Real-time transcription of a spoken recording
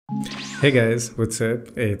Hey guys, what's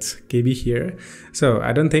up? It's KB here. So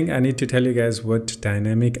I don't think I need to tell you guys what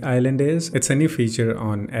Dynamic Island is. It's a new feature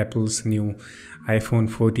on Apple's new iPhone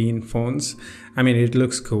 14 phones. I mean, it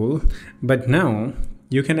looks cool, but now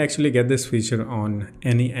you can actually get this feature on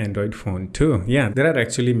any Android phone too. Yeah, there are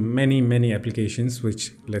actually many applications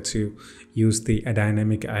which lets you use the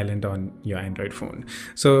Dynamic Island on your Android phone.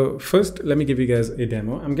 So first, let me give you guys a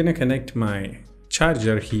demo. I'm gonna connect my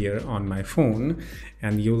charger here on my phone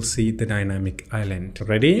and you'll see the Dynamic Island.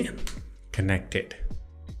 Ready? Connected.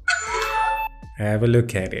 Have a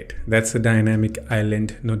look at it. That's the Dynamic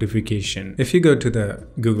Island notification. If you go to the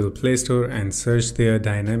Google Play Store and search their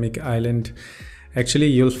Dynamic Island, actually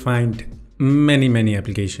you'll find many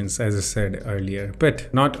applications, as I said earlier,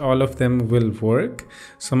 but not all of them will work.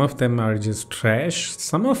 Some of them are just trash.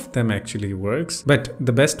 Some of them actually works, but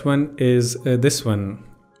the best one is this one,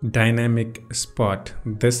 Dynamic Spot,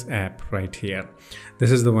 this app right here. This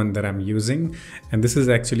is the one that I'm using, and this is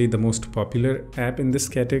actually the most popular app in this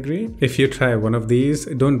category. If you try one of these,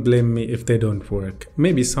 don't blame me if they don't work.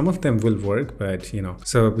 Maybe some of them will work, but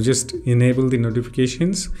so just enable the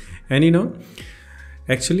notifications. And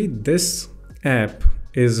actually this app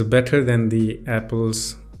is better than the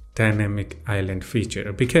Apple's Dynamic Island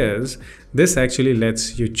feature, because this actually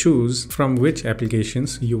lets you choose from which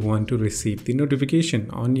applications you want to receive the notification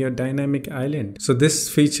on your Dynamic Island. So this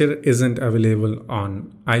feature isn't available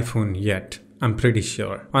on iPhone yet, I'm pretty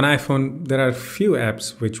sure. On iPhone, there are few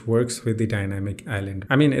apps which works with the Dynamic Island.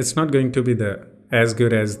 I mean, it's not going to be as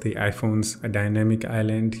good as the iPhone's Dynamic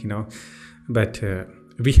Island, but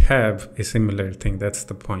we have a similar thing. That's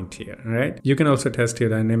the point here, right? You can also test your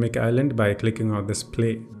Dynamic Island by clicking on this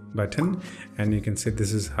play button, and you can see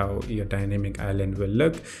this is how your Dynamic Island will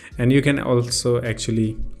look. And you can also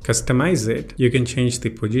actually customize it. You can change the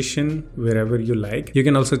position wherever you like. You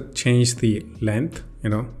can also change the length,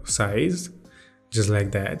 size, just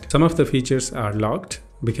like that. Some of the features are locked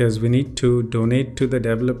because we need to donate to the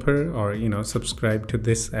developer or subscribe to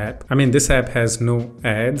this app. I mean, this app has no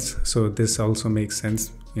ads, so this also makes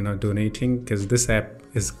sense, donating, because this app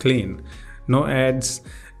is clean, no ads,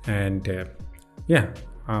 and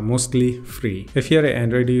mostly free. If you're an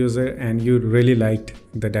Android user and you really liked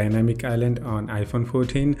the Dynamic Island on iPhone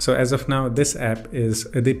 14, so as of now this app is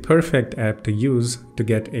the perfect app to use to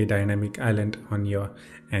get a Dynamic Island on your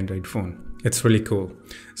Android phone. It's really cool.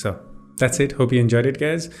 So that's it. Hope you enjoyed it,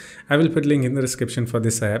 guys. I will put a link in the description for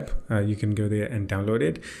this app. You can go there and download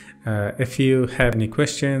it. If you have any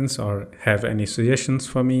questions or have any suggestions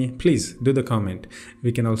for me, please do the comment.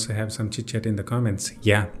 We can also have some chit chat in the comments.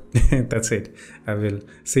 Yeah, that's it. I will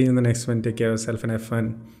see you in the next one. Take care of yourself and have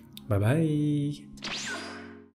fun. Bye bye.